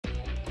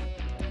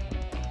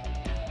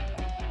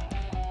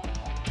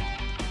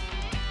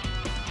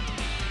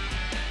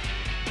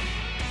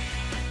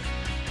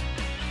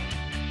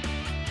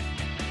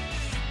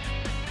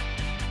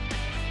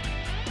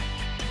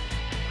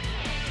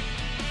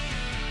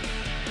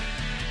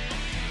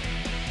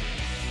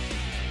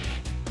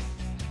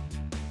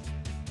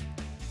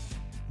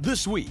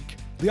This week,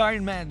 the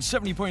IRONMAN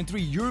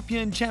 70.3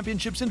 European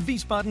Championships in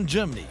Wiesbaden,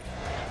 Germany.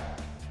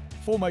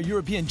 Former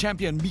European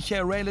champion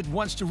Michael Raelert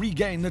wants to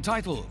regain the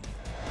title.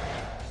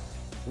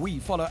 We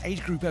follow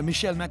age grouper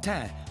Michel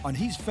Martin on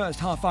his first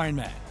half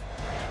Ironman.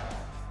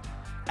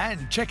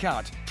 And check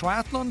out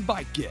triathlon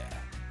bike gear.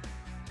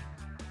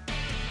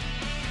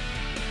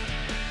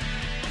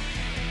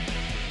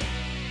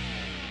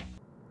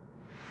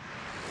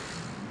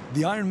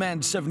 The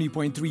IRONMAN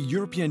 70.3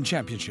 European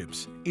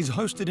Championships is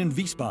hosted in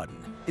Wiesbaden,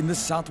 in the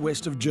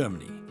southwest of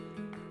Germany.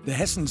 The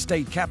Hessen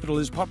state capital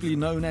is popularly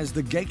known as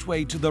the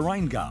gateway to the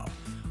Rheingau,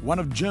 one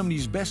of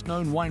Germany's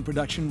best-known wine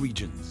production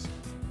regions.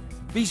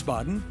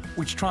 Wiesbaden,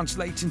 which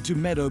translates into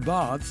meadow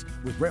baths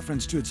with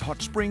reference to its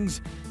hot springs,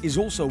 is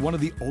also one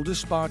of the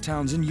oldest spa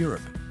towns in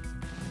Europe.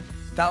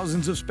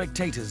 Thousands of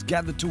spectators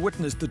gathered to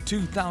witness the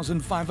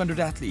 2,500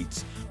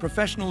 athletes,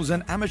 professionals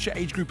and amateur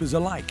age groupers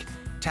alike,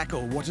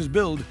 tackle what is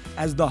billed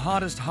as the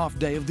hardest half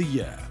day of the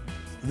year.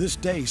 This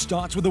day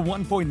starts with a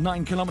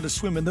 1.9-kilometer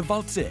swim in the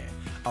Waldsee,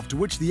 after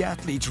which the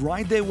athletes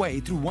ride their way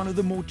through one of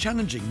the more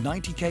challenging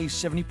 90k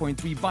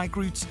 70.3 bike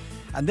routes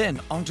and then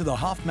onto the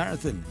half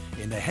marathon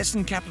in the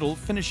Hessen capital,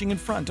 finishing in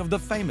front of the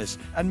famous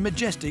and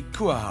majestic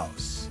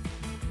Kurhaus.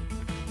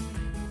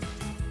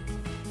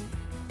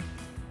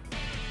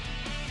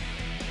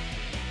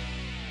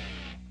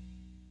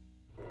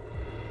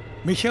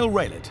 Michael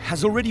Raelert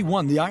has already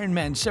won the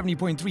IRONMAN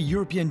 70.3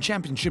 European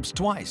Championships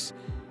twice,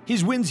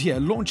 his wins here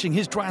launching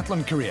his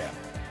triathlon career.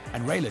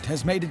 And Raelert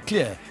has made it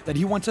clear that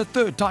he wants a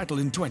third title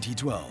in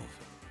 2012.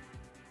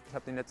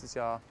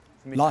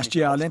 Last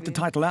year I lent the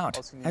title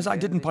out, as I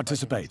didn't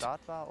participate.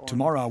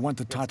 Tomorrow I want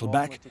the title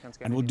back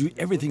and will do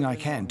everything I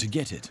can to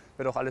get it.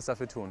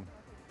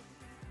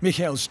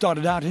 Michael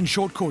started out in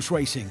short course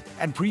racing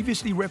and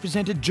previously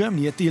represented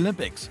Germany at the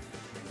Olympics.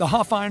 The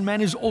half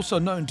Ironman is also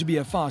known to be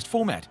a fast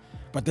format,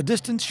 but the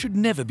distance should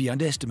never be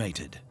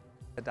underestimated.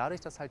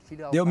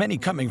 There are many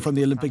coming from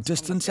the Olympic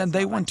distance and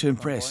they want to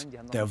impress.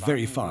 They are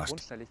very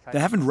fast. They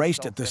haven't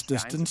raced at this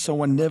distance, so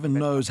one never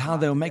knows how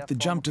they'll make the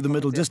jump to the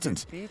middle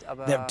distance. They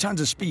have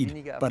tons of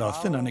speed, but are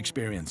thin on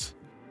experience.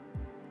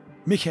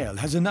 Michael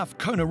has enough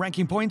Kona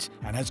ranking points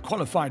and has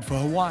qualified for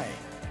Hawaii.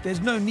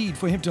 There's no need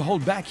for him to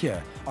hold back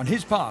here on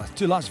his path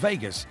to Las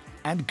Vegas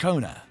and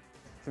Kona.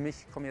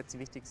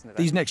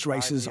 These next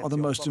races are the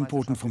most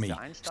important for me,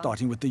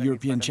 starting with the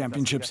European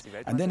Championships,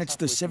 and then it's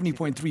the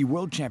 70.3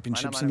 World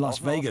Championships in Las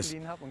Vegas,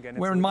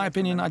 where in my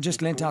opinion I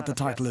just lent out the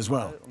title as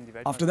well.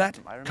 After that,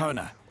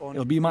 Kona.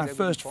 It'll be my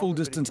first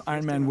full-distance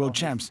Ironman World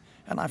Champs,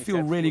 and I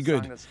feel really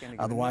good.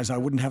 Otherwise I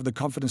wouldn't have the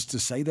confidence to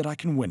say that I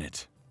can win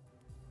it.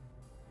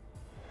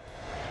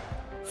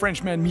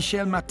 Frenchman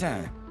Michel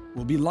Martin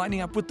will be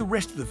lining up with the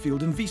rest of the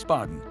field in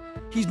Wiesbaden.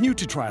 He's new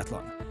to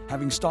triathlon,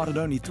 having started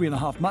only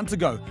 3.5 months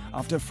ago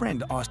after a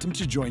friend asked him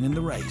to join in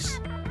the race.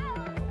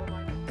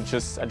 I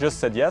just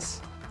said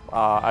yes.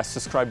 I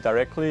subscribed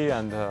directly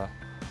and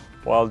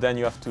well, then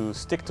you have to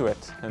stick to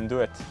it and do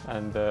it.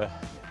 And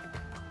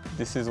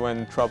this is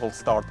when trouble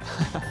starts.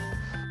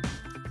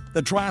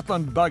 The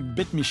triathlon bug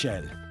bit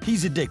Michel.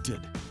 He's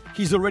addicted.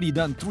 He's already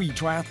done 3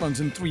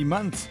 triathlons in 3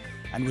 months,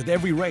 and with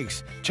every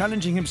race,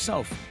 challenging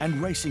himself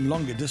and racing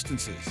longer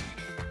distances.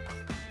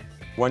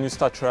 When you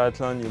start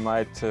triathlon, you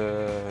might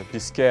be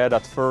scared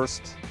at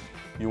first.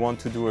 You want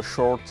to do a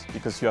short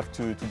because you have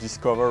to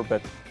discover,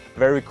 but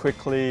very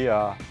quickly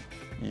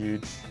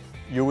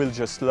you will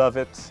just love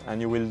it and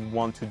you will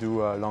want to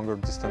do longer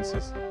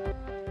distances.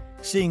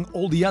 Seeing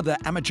all the other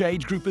amateur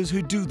age groupers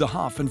who do the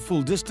half and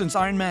full distance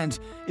Ironmans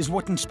is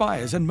what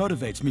inspires and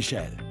motivates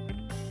Michel.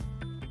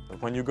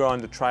 When you go on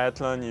the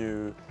triathlon,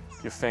 you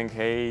think,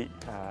 hey,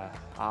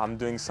 I'm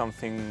doing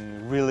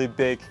something really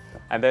big,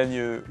 and then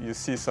you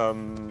see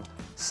some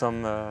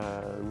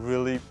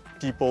really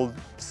people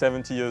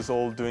 70 years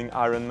old doing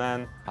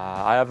Ironman.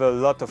 I have a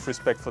lot of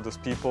respect for those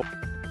people.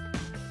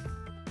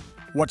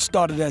 What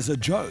started as a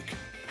joke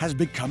has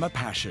become a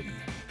passion.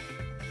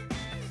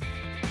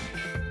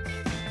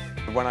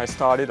 When I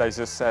started, I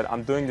just said,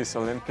 I'm doing this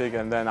Olympic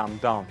and then I'm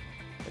done.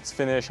 It's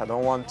finished. I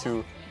don't want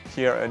to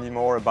hear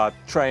anymore about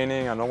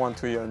training. I don't want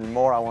to hear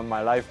anymore. I want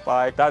my life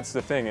bike. That's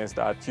the thing, is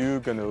that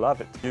you're gonna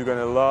love it. You're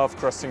gonna love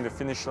crossing the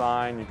finish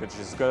line. You're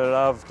just gonna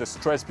love the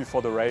stress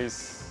before the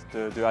race,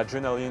 the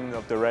adrenaline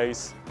of the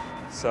race.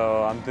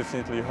 So I'm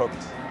definitely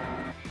hooked.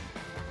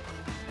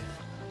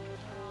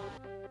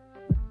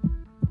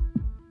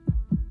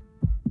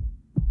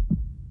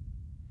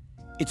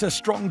 It's a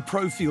strong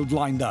pro field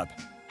lined up.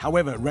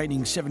 However,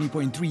 reigning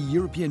 70.3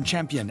 European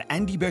champion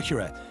Andy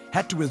Böcherer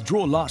had to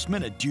withdraw last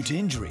minute due to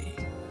injury.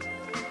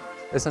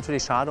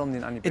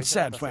 It's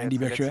sad for Andy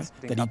Böcherer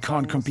that he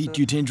can't compete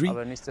due to injury.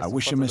 I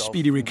wish him a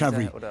speedy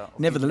recovery.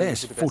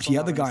 Nevertheless, 40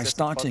 other guys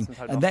starting,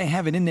 and they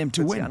have it in them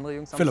to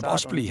win. Philip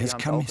Ospeley has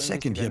come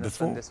second here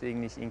before.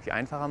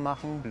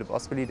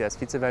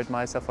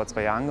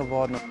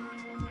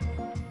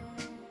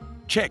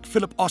 Czech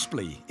Philip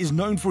Ospeley is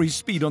known for his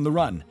speed on the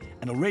run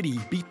and already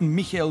beaten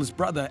Michael's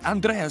brother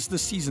Andreas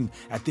this season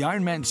at the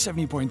IRONMAN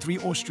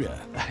 70.3 Austria.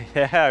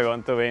 Yeah, I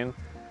want to win.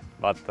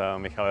 but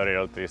Michael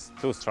Raelert is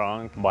too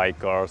strong. Bike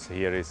course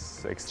here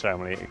is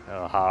extremely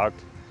hard,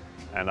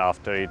 and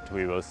after it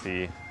we will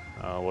see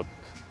what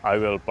I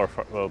will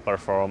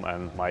perform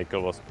and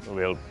Michael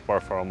will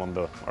perform on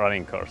the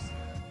running course.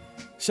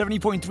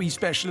 70.3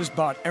 specialist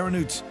Bart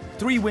Aronoots,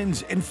 3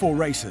 wins in 4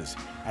 races.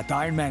 At the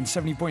IRONMAN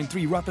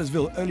 70.3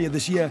 Rapperswil earlier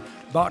this year,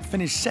 Bart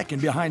finished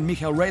second behind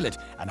Michael Raelert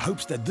and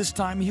hopes that this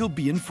time he'll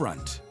be in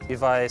front.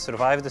 If I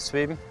survive the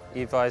swim,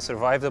 if I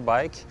survive the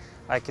bike,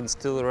 I can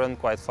still run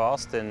quite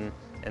fast and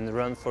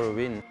run for a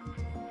win.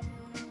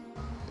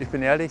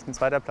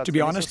 To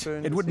be honest,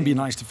 it wouldn't be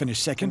nice to finish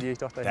second.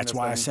 That's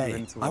why I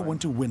say I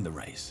want to win the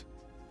race.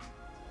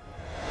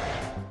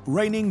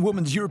 Reigning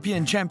women's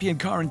European champion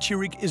Karen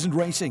Turek isn't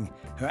racing.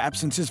 Her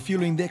absence is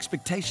fueling the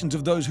expectations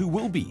of those who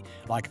will be,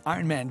 like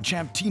Ironman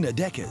champ Tina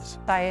Deckers.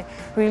 I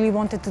really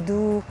wanted to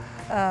do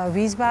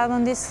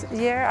Wiesbaden this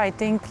year. I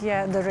think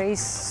the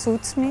race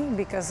suits me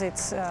because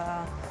it's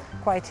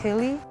quite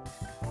hilly.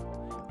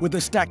 With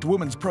a stacked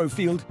women's pro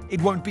field,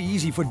 it won't be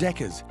easy for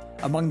Deckers.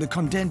 Among the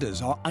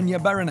contenders are Anja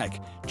Baranek,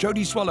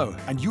 Jodie Swallow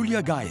and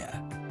Julia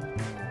Geyer.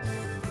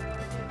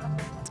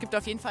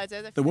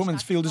 The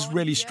women's field is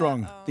really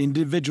strong. The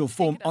individual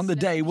form on the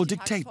day will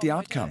dictate the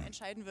outcome.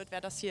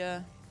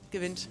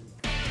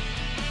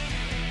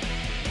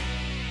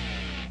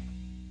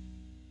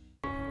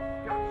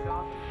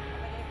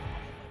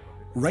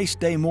 Race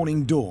day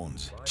morning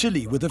dawns,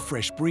 chilly with a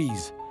fresh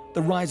breeze,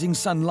 the rising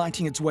sun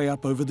lighting its way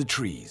up over the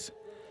trees.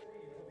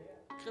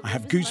 I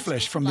have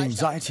gooseflesh from the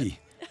anxiety.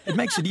 It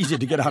makes it easier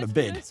to get out of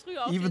bed.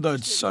 Even though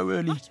it's so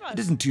early, it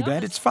isn't too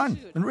bad. It's fun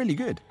and really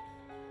good.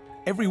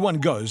 Everyone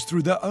goes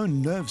through their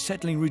own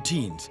nerve-settling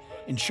routines,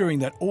 ensuring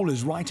that all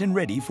is right and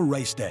ready for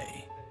race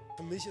day.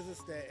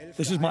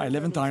 This is my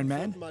 11th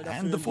Ironman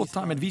and the 4th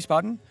time at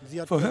Wiesbaden.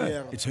 For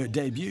her, it's her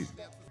debut.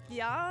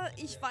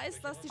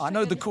 I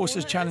know the course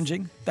is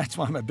challenging, that's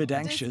why I'm a bit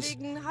anxious,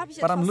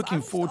 but I'm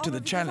looking forward to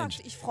the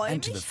challenge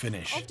and to the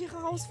finish.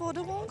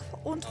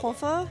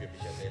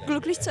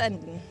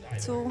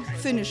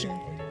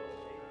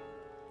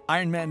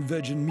 Ironman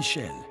virgin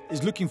Michel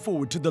is looking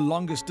forward to the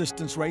longest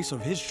distance race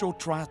of his short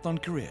triathlon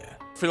career.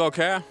 I feel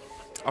okay.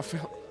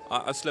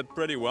 I slept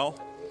pretty well,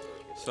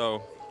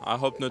 so I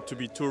hope not to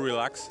be too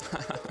relaxed.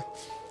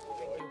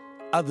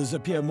 Others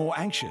appear more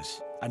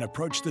anxious and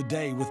approach the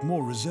day with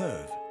more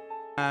reserve.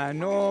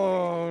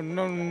 No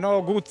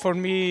good for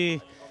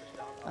me.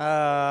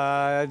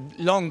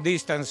 Long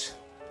distance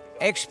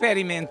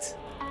experiment.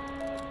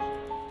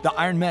 The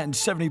Ironman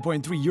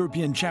 70.3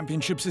 European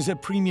Championships is a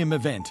premium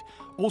event,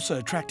 also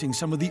attracting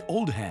some of the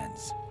old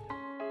hands.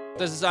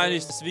 This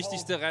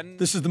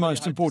is the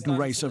most important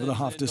race over the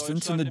half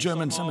distance in the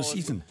German summer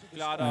season,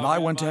 and I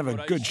want to have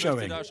a good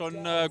showing. Michael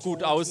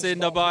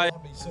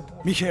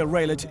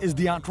Raelert is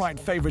the outright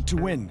favorite to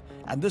win,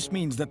 and this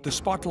means that the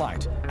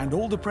spotlight and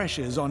all the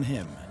pressure is on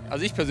him.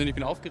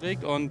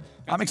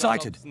 I'm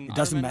excited. It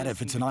doesn't matter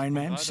if it's an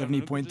Ironman,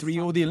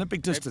 70.3 or the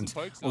Olympic distance,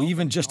 or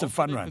even just a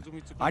fun run.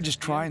 I just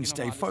try and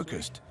stay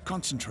focused,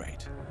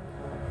 concentrate.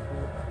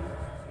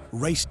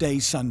 Race day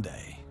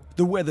Sunday.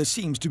 The weather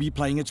seems to be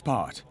playing its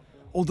part.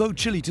 Although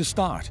chilly to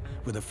start,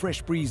 with a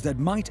fresh breeze that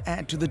might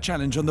add to the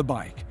challenge on the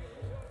bike.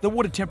 The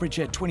water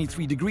temperature at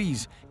 23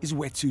 degrees is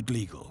wetsuit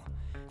legal.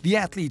 The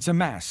athletes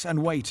amass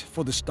and wait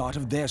for the start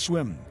of their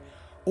swim,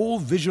 all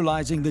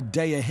visualizing the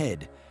day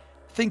ahead,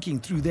 thinking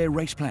through their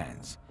race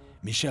plans.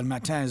 Michel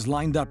Martin is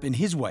lined up in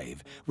his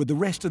wave with the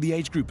rest of the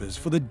age groupers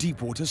for the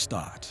deep water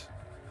start.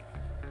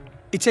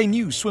 It's a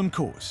new swim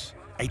course,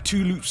 a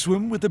 2-loop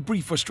swim with a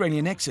brief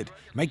Australian exit,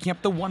 making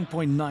up the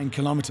 1.9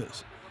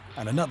 kilometers.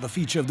 And another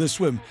feature of this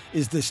swim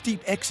is the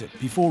steep exit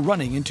before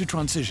running into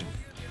transition.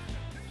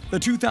 The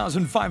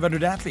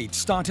 2,500 athletes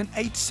start in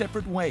 8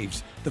 separate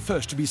waves. The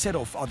first to be set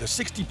off are the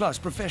 60-plus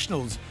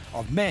professionals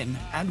of men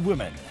and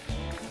women.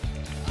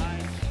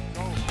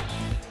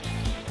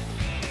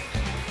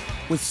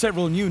 With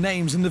several new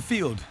names in the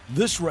field,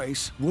 this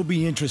race will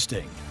be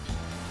interesting.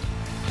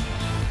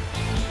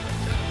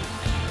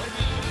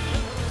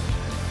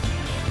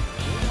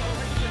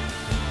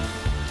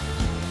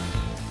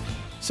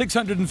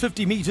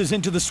 "650 meters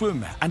into the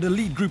swim and a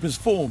lead group is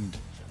formed.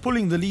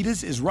 Pulling the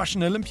leaders is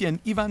Russian Olympian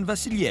Ivan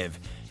Vasilyev,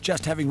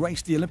 just having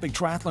raced the Olympic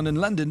triathlon in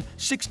London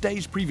 6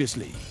 days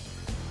previously.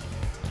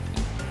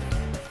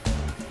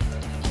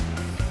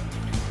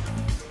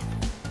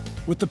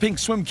 With the pink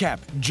swim cap,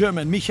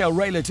 German Michael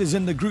Raelert is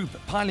in the group,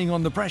 piling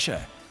on the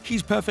pressure.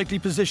 He's perfectly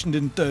positioned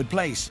in 3rd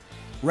place.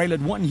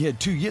 Raelert won here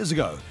 2 years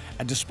ago,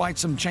 and despite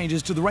some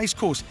changes to the race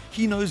course,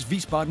 he knows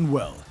Wiesbaden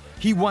well.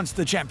 He wants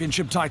the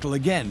championship title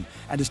again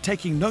and is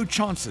taking no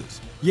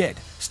chances. Yet,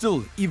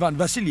 still, Ivan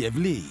Vasilyev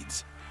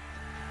leads.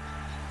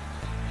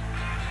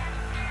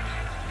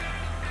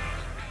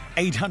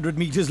 800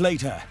 meters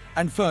later,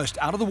 and first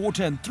out of the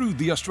water and through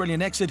the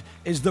Australian exit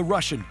is the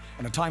Russian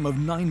in a time of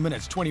 9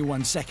 minutes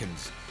 21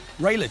 seconds.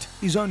 Raelert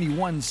is only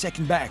 1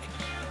 second back.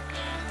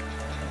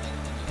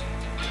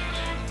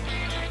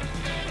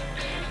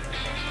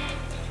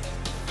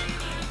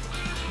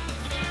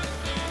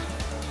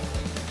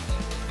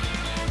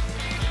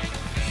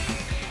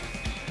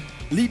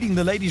 Leading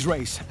the ladies'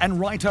 race and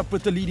right up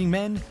with the leading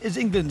men is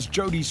England's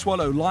Jodie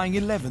Swallow, lying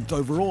 11th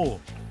overall.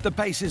 The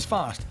pace is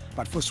fast,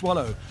 but for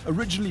Swallow,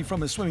 originally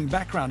from a swimming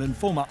background and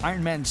former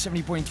IRONMAN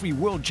 70.3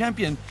 world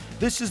champion,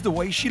 this is the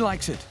way she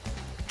likes it.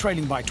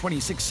 Trailing by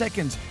 26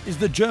 seconds is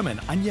the German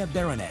Anja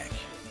Beranek.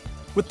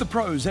 With the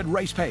pros at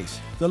race pace,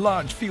 the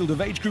large field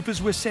of age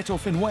groupers were set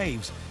off in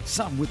waves,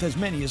 some with as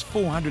many as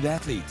 400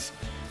 athletes.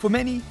 For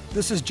many,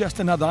 this is just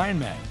another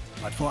Ironman,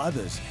 but for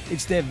others,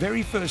 it's their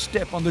very first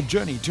step on the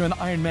journey to an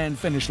Ironman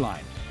finish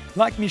line.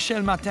 Like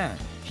Michel Martin,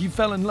 he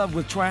fell in love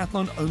with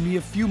triathlon only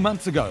a few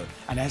months ago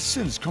and has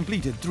since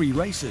completed 3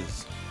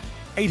 races.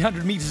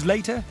 800 meters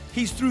later,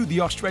 he's through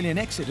the Australian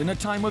exit in a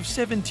time of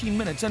 17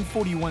 minutes and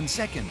 41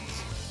 seconds.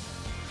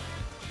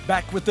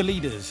 Back with the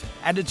leaders,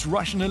 and it's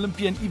Russian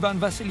Olympian Ivan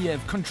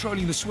Vasiliev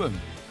controlling the swim,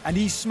 and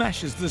he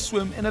smashes the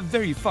swim in a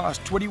very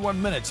fast 21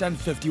 minutes and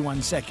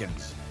 51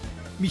 seconds.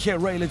 Michael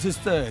Raelert is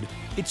third.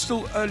 It's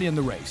still early in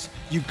the race.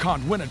 You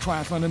can't win a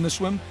triathlon in the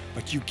swim,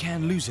 but you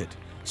can lose it.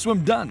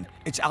 Swim done,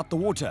 it's out the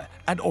water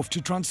and off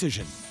to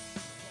transition.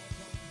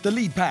 The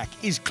lead pack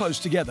is close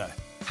together.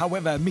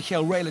 However,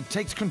 Michael Raelert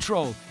takes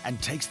control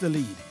and takes the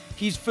lead.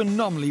 He's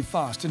phenomenally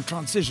fast in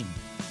transition.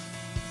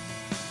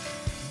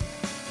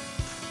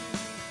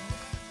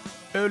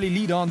 Early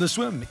leader on the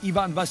swim,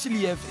 Ivan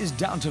Vasiliev is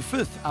down to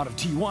 5th out of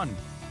T1.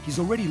 He's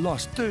already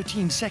lost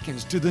 13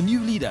 seconds to the new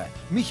leader,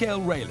 Michael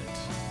Raelert.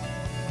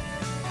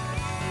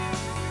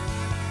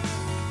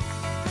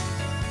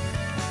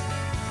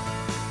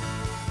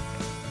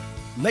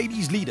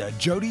 Ladies leader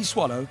Jodie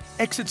Swallow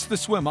exits the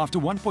swim after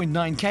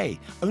 1.9k,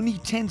 only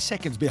 10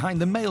 seconds behind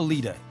the male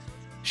leader.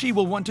 She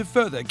will want to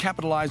further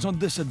capitalize on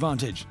this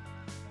advantage.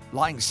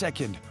 Lying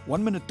second,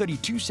 1 minute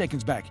 32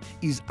 seconds back,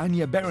 is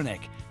Anja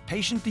Beranek,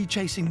 patiently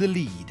chasing the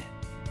lead.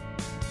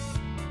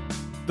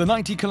 The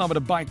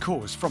 90-kilometer bike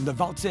course from the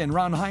Waldsee in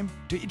Raunheim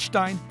to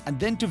Idstein and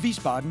then to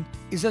Wiesbaden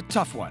is a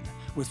tough one,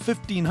 with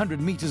 1,500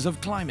 meters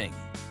of climbing.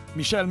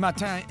 Michel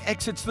Martin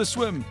exits the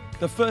swim,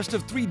 the first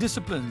of 3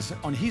 disciplines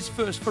on his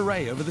first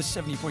foray over the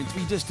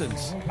 70.3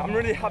 distance. I'm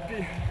really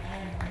happy.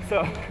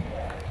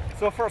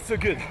 So far so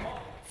good.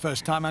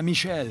 First-timer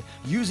Michel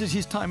uses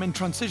his time in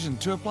transition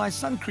to apply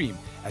sun cream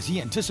as he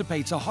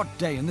anticipates a hot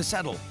day in the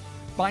saddle.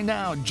 By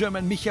now,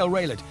 German Michael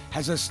Raelert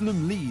has a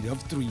slim lead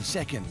of 3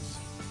 seconds.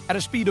 At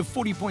a speed of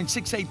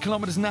 40.68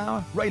 kilometers an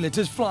hour, Raelert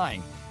is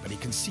flying, but he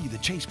can see the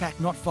chase pack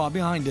not far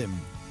behind him.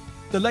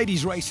 The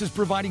ladies' race is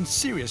providing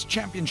serious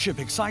championship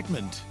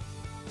excitement.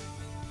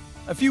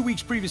 A few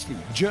weeks previously,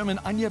 German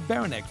Anja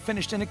Beranek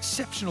finished an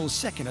exceptional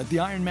second at the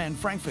Ironman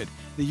Frankfurt,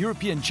 the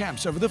European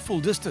champs over the full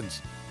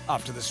distance.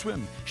 After the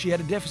swim, she had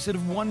a deficit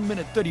of 1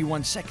 minute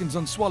 31 seconds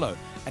on Swallow,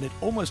 and it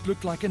almost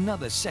looked like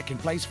another second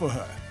place for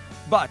her.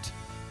 But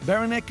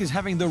Beranek is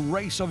having the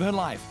race of her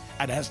life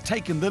and has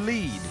taken the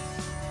lead.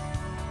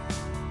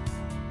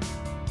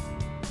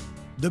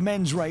 The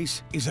men's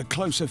race is a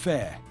close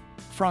affair.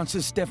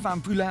 France's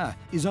Stéphane Poulain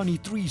is only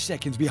 3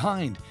 seconds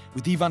behind,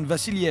 with Ivan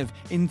Vasiliev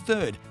in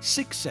third,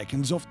 6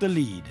 seconds off the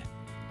lead.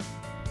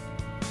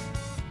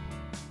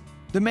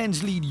 The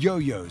men's lead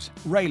yo-yos,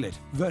 Raelert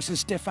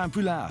versus Stéphane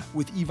Poulain,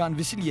 with Ivan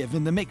Vasiliev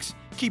in the mix,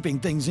 keeping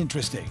things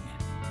interesting.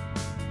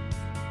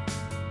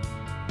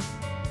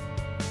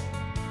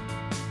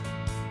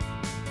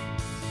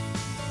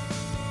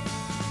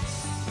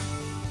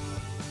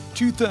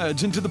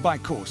 Two-thirds into the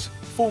bike course,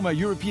 former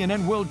European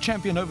and world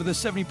champion over the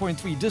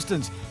 70.3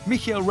 distance,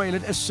 Michael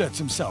Raelert asserts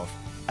himself.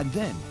 And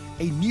then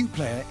a new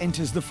player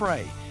enters the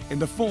fray in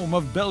the form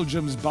of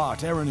Belgium's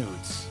Bart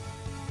Aeronoots.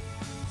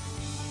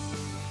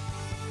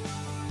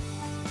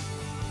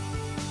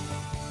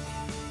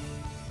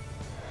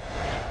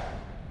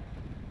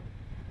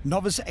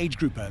 Novice age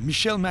grouper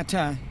Michel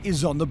Martin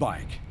is on the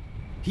bike.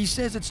 He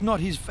says it's not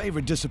his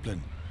favorite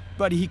discipline,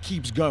 but he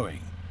keeps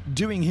going,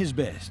 doing his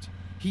best.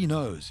 He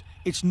knows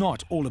it's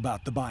not all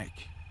about the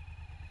bike.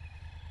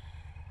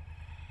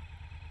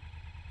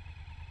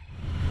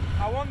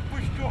 I won't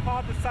push too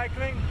hard the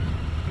cycling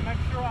to make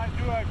sure I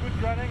do a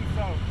good running,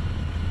 so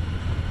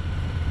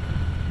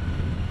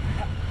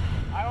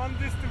I want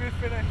this to be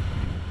finished.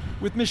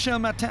 With Michel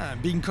Martin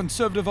being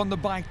conservative on the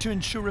bike to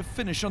ensure a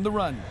finish on the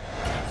run.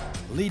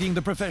 Leading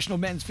the professional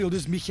men's field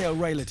is Michael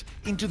Raelert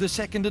into the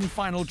second and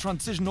final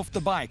transition off the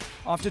bike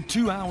after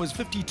 2 hours,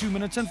 52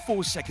 minutes and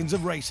 4 seconds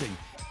of racing.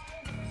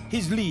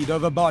 His lead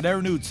over Bart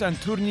Aeronoots and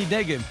Tourny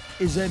Degem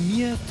is a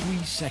mere 3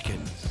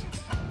 seconds.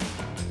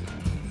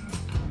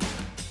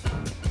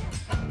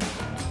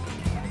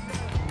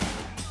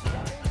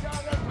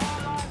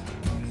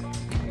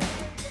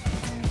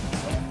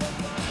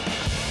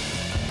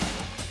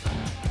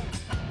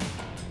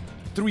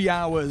 Three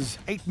hours,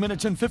 8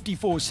 minutes and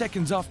 54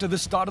 seconds after the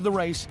start of the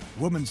race,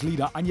 women's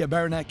leader Anja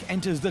Beranek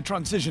enters the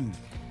transition.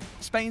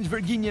 Spain's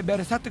Virginia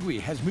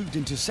Berzategui has moved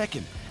into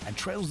second and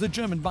trails the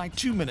German by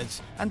 2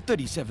 minutes and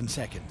 37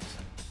 seconds.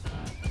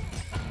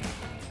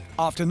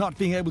 After not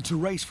being able to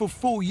race for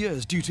 4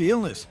 years due to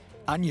illness,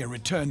 Anja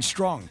returned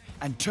strong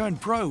and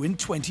turned pro in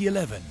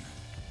 2011.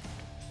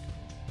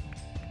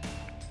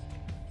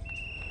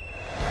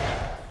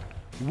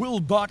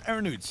 Will Bart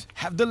Aronoots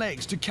have the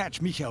legs to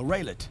catch Michael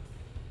Raelert?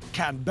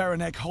 Can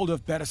Baranek hold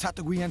off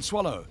Berasategui and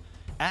Swallow?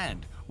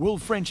 And will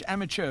French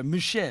amateur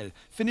Michel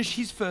finish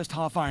his first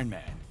half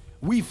Ironman?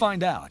 We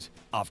find out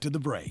after the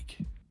break.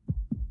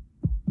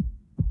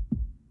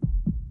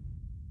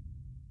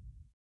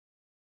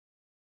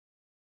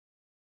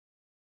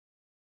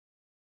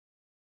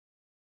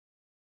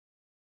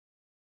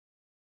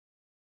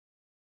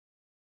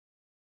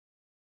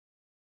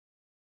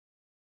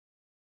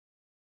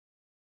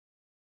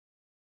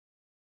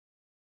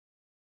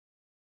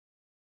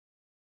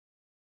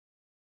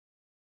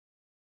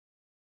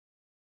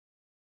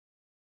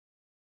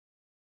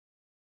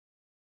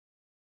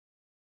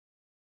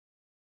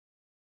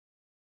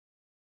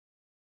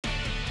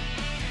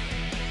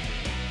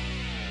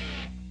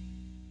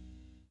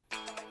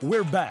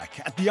 We're back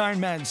at the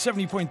IRONMAN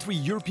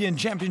 70.3 European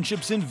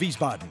Championships in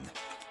Wiesbaden.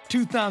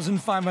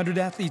 2,500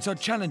 athletes are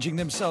challenging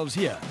themselves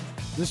here.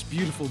 This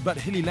beautiful but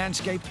hilly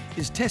landscape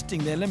is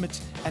testing their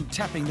limits and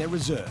tapping their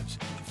reserves.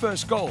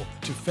 First goal,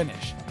 to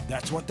finish.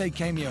 That's what they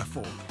came here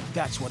for.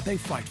 That's what they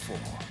fight for.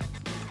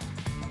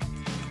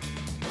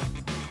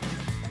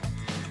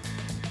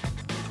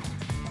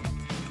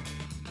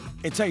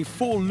 It's a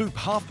 4-loop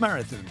half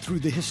marathon through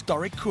the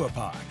historic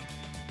Kurpark.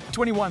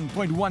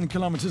 21.1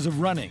 kilometers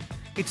of running.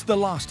 It's the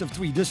last of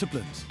 3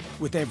 disciplines.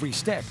 With every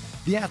step,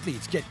 the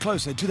athletes get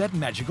closer to that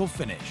magical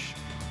finish.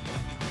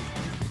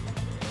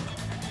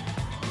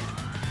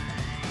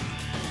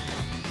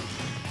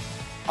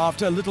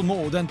 After a little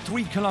more than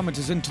 3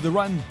 kilometers into the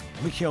run,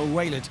 Michael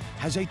Raelert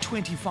has a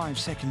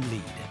 25-second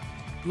lead.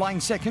 Lying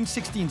second,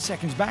 16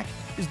 seconds back,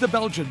 is the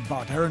Belgian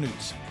Bart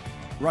Aronoots.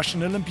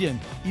 Russian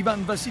Olympian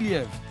Ivan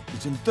Vasiliev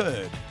is in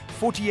third,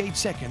 48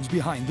 seconds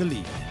behind the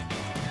lead.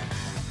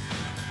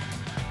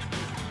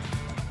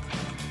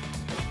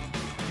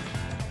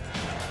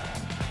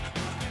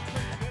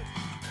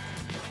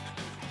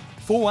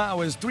 4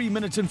 hours, 3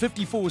 minutes and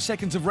 54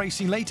 seconds of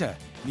racing later,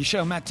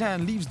 Michel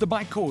Martin leaves the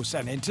bike course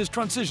and enters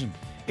transition.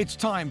 It's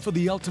time for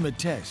the ultimate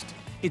test.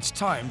 It's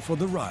time for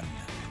the run.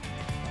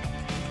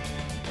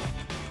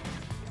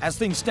 As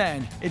things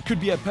stand, it could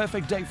be a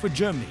perfect day for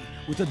Germany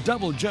with a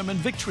double German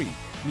victory.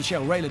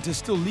 Michael Raelert is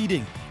still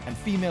leading, and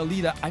female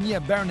leader Anja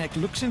Baranek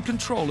looks in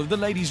control of the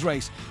ladies'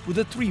 race with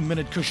a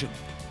 3-minute cushion.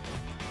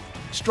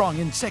 Strong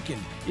in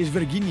second is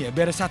Virginia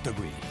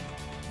Berasategui.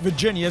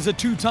 Virginia is a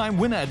 2-time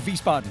winner at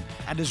Wiesbaden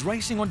and is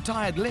racing on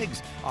tired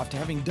legs after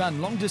having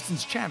done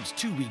long-distance champs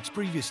 2 weeks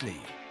previously.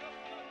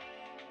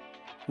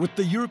 With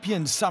the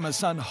European summer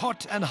sun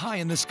hot and high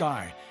in the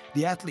sky,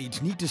 the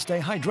athletes need to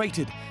stay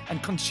hydrated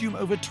and consume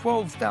over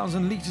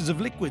 12,000 liters of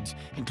liquids,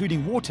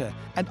 including water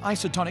and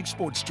isotonic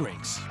sports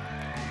drinks.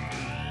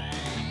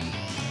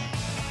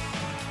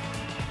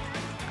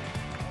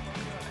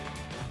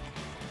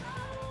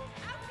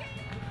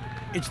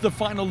 It's the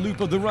final loop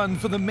of the run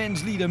for the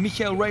men's leader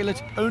Michael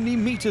Raelert, only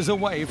meters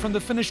away from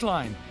the finish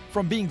line,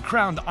 from being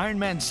crowned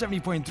IRONMAN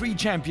 70.3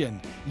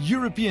 champion,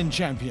 European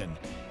champion.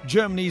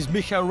 Germany's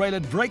Michael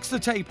Raelert breaks the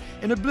tape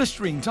in a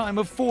blistering time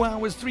of 4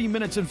 hours, 3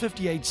 minutes and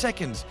 58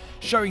 seconds,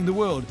 showing the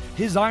world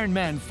his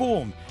Ironman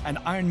form and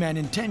Ironman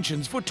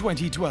intentions for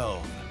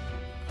 2012.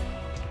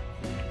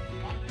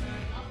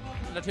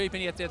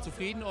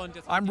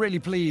 I'm really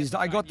pleased.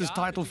 I got this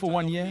title for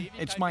 1 year.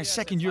 It's my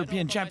second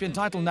European champion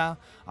title now.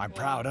 I'm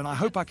proud and I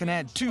hope I can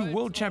add 2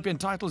 world champion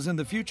titles in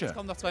the future.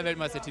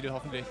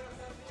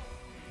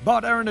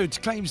 Bart Aronoots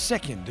claims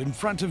second in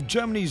front of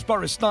Germany's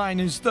Boris Stein,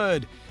 who's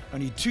third,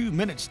 only 2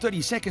 minutes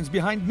 30 seconds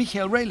behind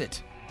Michael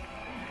Raelert.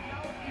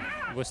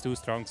 It was too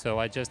strong, so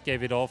I just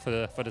gave it all for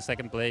the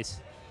second place.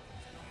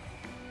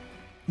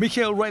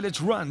 Michael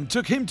Raelert's run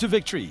took him to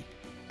victory.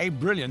 A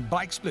brilliant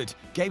bike split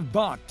gave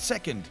Bart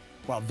second,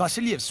 while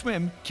Vasiliev's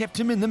swim kept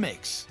him in the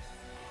mix.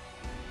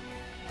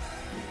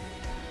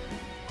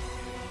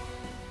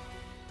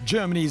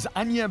 Germany's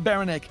Anja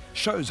Baranek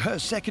shows her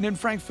second in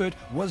Frankfurt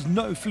was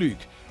no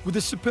fluke, with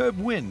a superb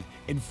win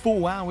in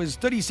 4 hours,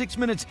 36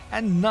 minutes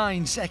and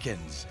 9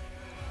 seconds.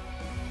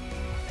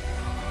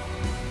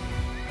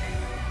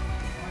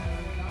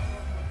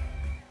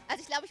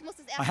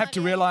 I have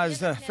to realize,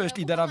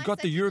 firstly, that I've got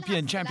the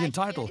European champion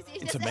title.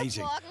 It's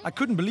amazing. I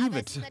couldn't believe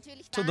it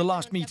till the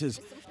last meters.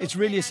 It's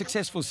really a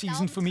successful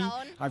season for me.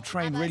 I've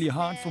trained really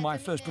hard for my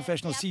first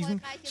professional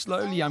season.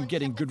 Slowly, I'm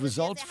getting good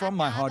results from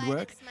my hard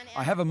work.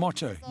 I have a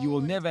motto: you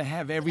will never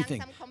have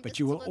everything, but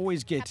you will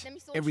always get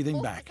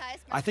everything back.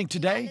 I think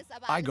today,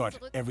 I got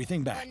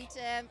everything back.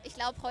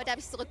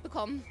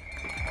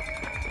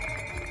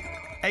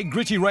 A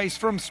gritty race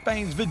from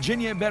Spain's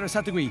Virginia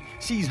Berasategui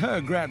sees her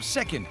grab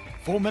second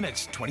 4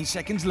 minutes, 20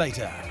 seconds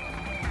later.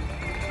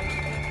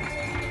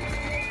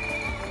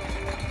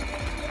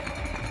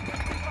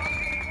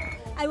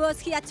 I was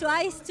here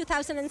twice,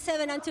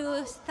 2007 and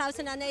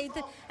 2008,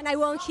 and I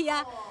won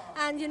here.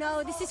 And you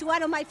know, this is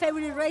one of my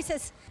favorite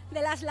races.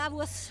 The last lap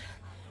was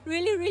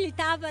really, really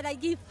tough, but I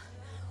give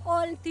all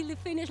until the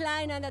finish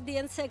line, and at the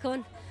end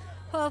second.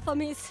 For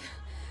me, it's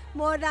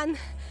more than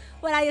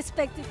what I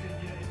expected.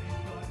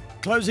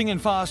 Closing in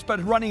fast,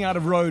 but running out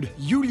of road,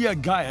 Julia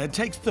Geier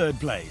takes third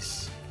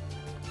place.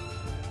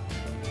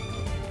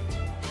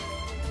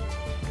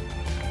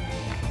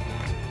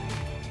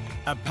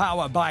 A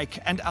power bike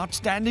and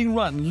outstanding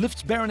run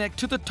lifts Beranek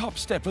to the top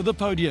step of the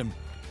podium.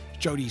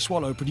 Jodie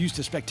Swallow produced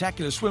a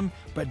spectacular swim,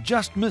 but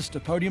just missed a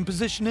podium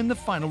position in the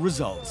final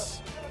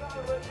results.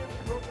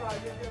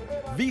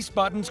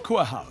 Wiesbaden's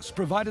Kurhaus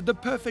provided the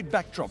perfect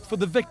backdrop for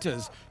the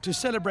victors to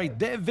celebrate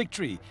their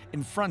victory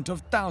in front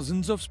of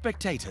thousands of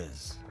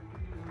spectators.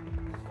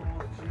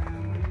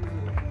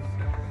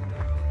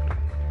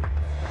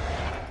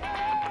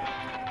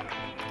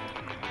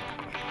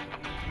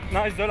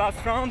 Now it's the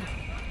last round,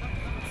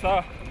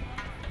 so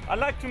I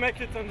like to make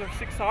it under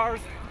 6 hours,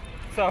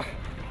 so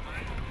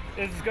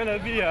it's gonna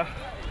be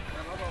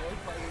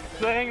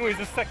playing with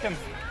the seconds,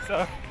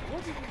 so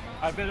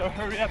I better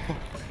hurry up.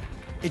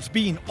 It's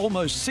been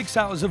almost 6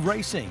 hours of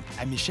racing,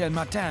 and Michel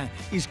Martin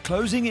is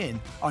closing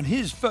in on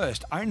his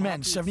first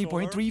Ironman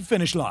 70.3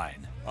 finish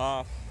line.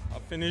 I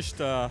finished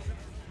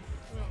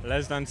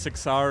less than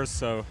 6 hours,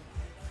 so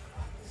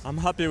I'm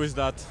happy with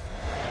that.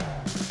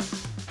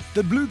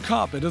 The blue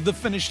carpet of the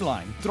finish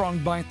line,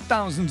 thronged by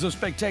thousands of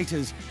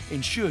spectators,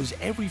 ensures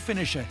every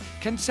finisher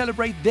can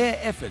celebrate their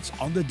efforts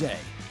on the day,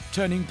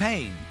 turning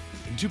pain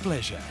into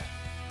pleasure.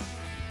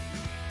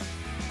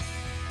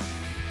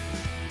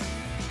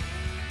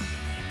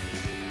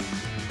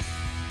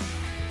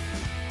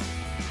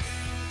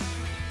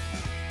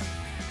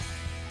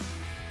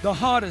 The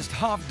hardest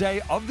half day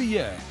of the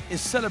year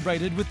is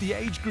celebrated with the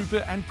Age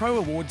Grouper and Pro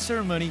Award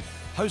ceremony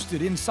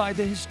hosted inside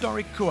the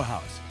historic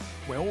Kurhaus,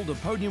 where all the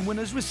podium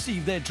winners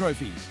receive their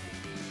trophies.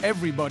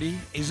 Everybody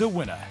is a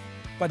winner,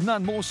 but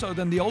none more so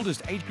than the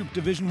oldest age group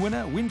division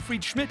winner,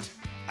 Winfried Schmidt,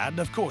 and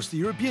of course the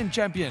European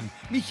champion,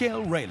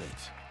 Michael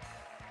Raelert.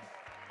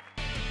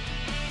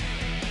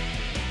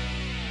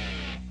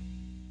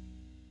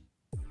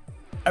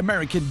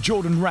 American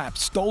Jordan Rapp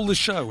stole the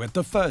show at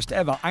the first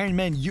ever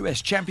Ironman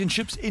US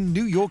Championships in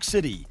New York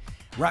City.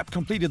 Rapp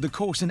completed the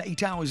course in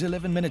 8 hours,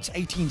 11 minutes,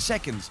 18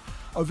 seconds,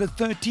 over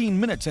 13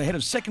 minutes ahead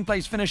of second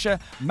place finisher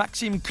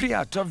Maxim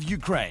Kriat of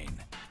Ukraine.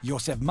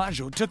 Josef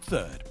Majo took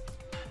third.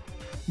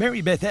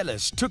 Mary Beth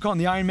Ellis took on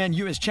the Ironman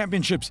US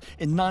Championships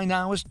in 9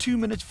 hours, 2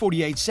 minutes,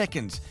 48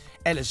 seconds.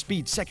 Ellis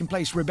beat second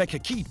place Rebecca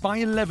Keat by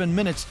 11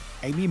 minutes,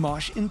 Amy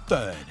Marsh in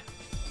third.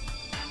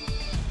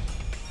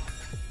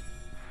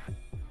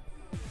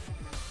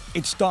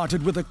 It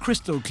started with a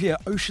crystal clear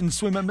ocean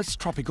swimmer Miss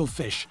Tropical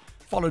Fish,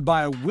 followed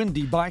by a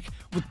windy bike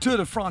with Tour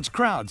de France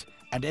crowds,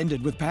 and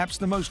ended with perhaps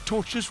the most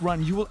torturous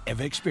run you will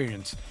ever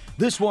experience.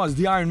 This was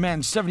the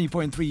Ironman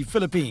 70.3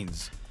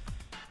 Philippines.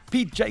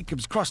 Pete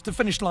Jacobs crossed the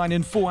finish line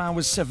in 4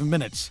 hours, 7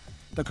 minutes.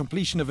 The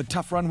completion of a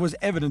tough run was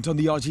evident on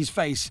the Aussie's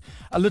face.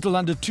 A little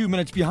under 2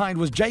 minutes behind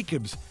was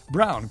Jacobs.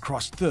 Brown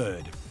crossed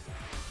third.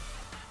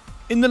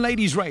 In the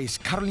ladies' race,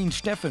 Caroline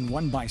Steffen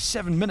won by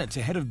 7 minutes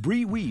ahead of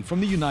Bree Wee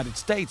from the United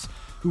States,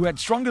 who had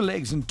stronger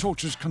legs and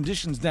torturous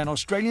conditions than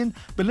Australian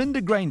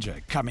Belinda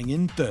Granger, coming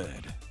in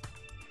third.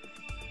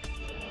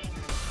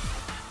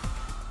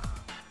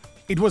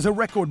 It was a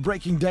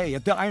record-breaking day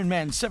at the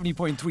Ironman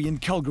 70.3 in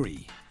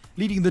Calgary.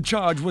 Leading the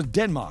charge was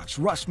Denmark's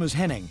Rasmus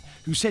Henning,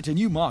 who set a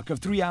new mark of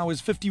 3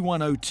 hours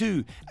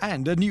 51:02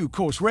 and a new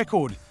course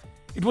record.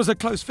 It was a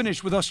close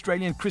finish with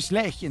Australian Chris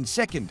Lech in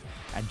second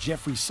and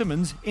Jeffrey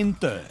Simmons in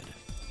third.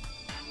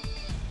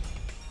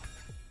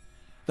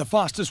 The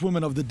fastest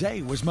woman of the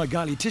day was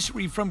Magali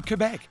Tissery from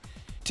Quebec.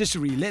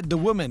 Tissery led the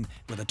women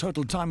with a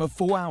total time of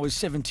 4 hours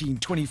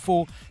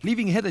 17:24,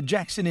 leaving Heather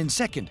Jackson in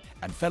second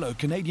and fellow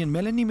Canadian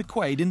Melanie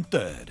McQuaid in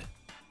third.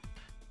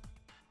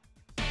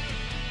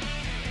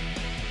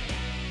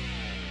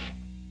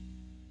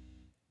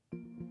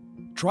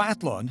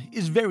 Triathlon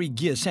is very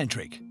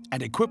gear-centric,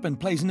 and equipment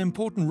plays an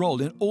important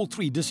role in all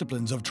three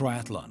disciplines of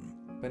triathlon.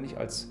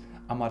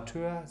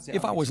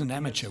 If I was an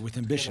amateur with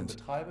ambitions,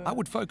 I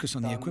would focus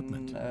on the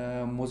equipment.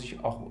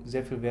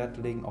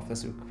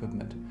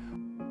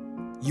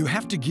 You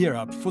have to gear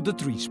up for the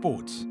three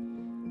sports.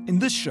 In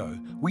this show,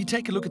 we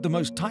take a look at the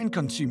most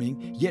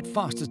time-consuming yet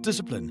fastest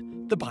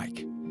discipline, the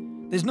bike.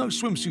 There's no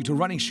swimsuit or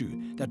running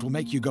shoe that will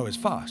make you go as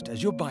fast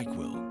as your bike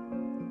will.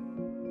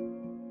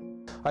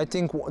 I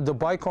think the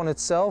bike on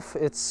itself,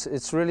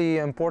 it's really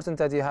important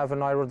that you have an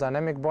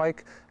aerodynamic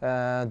bike,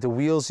 the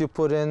wheels you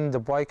put in, the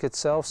bike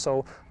itself,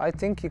 so I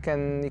think you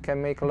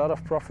can make a lot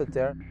of profit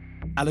there.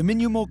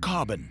 Aluminium or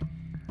carbon,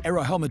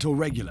 aero helmet or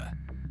regular.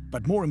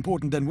 But more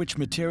important than which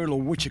material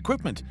or which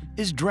equipment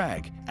is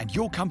drag and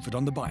your comfort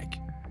on the bike.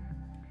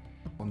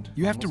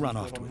 You have to run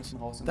afterwards.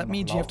 That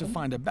means you have to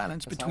find a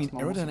balance between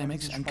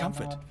aerodynamics and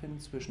comfort.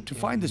 To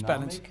find this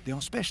balance, there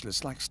are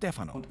specialists like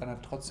Stefano. Und einer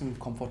trotzdem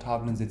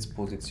komfortablen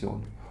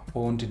Sitzposition.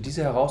 Und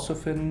diese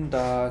herauszufinden,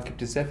 da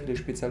gibt es sehr viele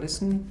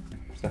Spezialisten.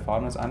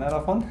 Stefano ist einer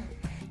davon.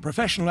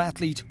 Professional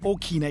athlete or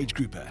keen age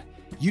grouper,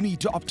 you need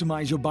to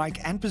optimize your bike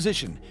and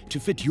position to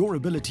fit your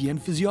ability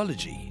and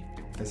physiology.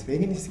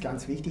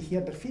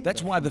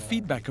 That's why the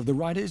feedback of the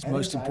rider is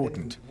most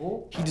important.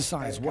 He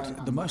decides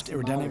what the most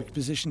aerodynamic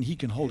position he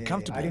can hold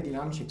comfortably,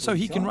 so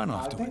he can run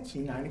afterwards.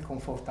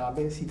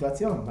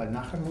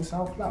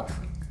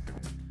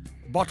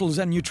 Bottles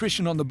and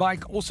nutrition on the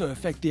bike also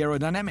affect the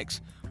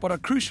aerodynamics, but are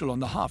crucial on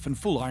the half and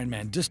full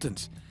Ironman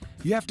distance.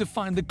 you have to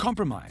find the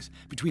compromise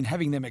between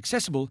having them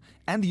accessible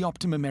and the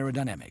optimum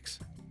aerodynamics.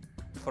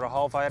 For a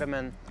half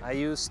Ironman, I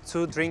use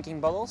 2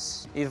 drinking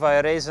bottles. If I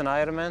race an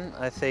Ironman,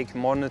 I take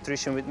more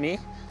nutrition with me,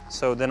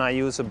 so then I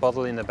use a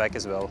bottle in the back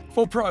as well.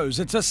 For pros,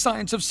 it's a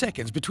science of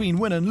seconds between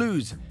win and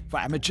lose. For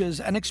amateurs,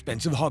 an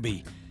expensive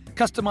hobby.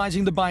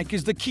 Customizing the bike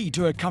is the key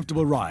to a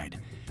comfortable ride,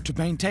 to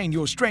maintain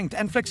your strength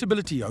and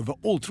flexibility over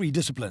all 3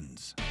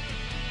 disciplines.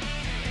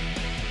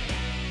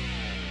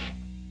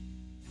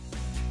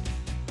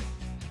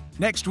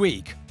 Next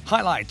week,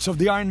 highlights of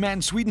the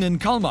Ironman Sweden in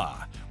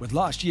Kalmar, with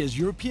last year's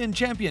European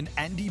champion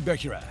Andy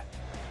Böcherer.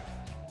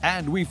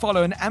 And we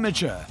follow an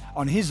amateur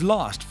on his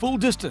last full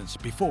distance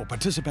before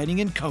participating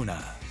in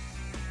Kona.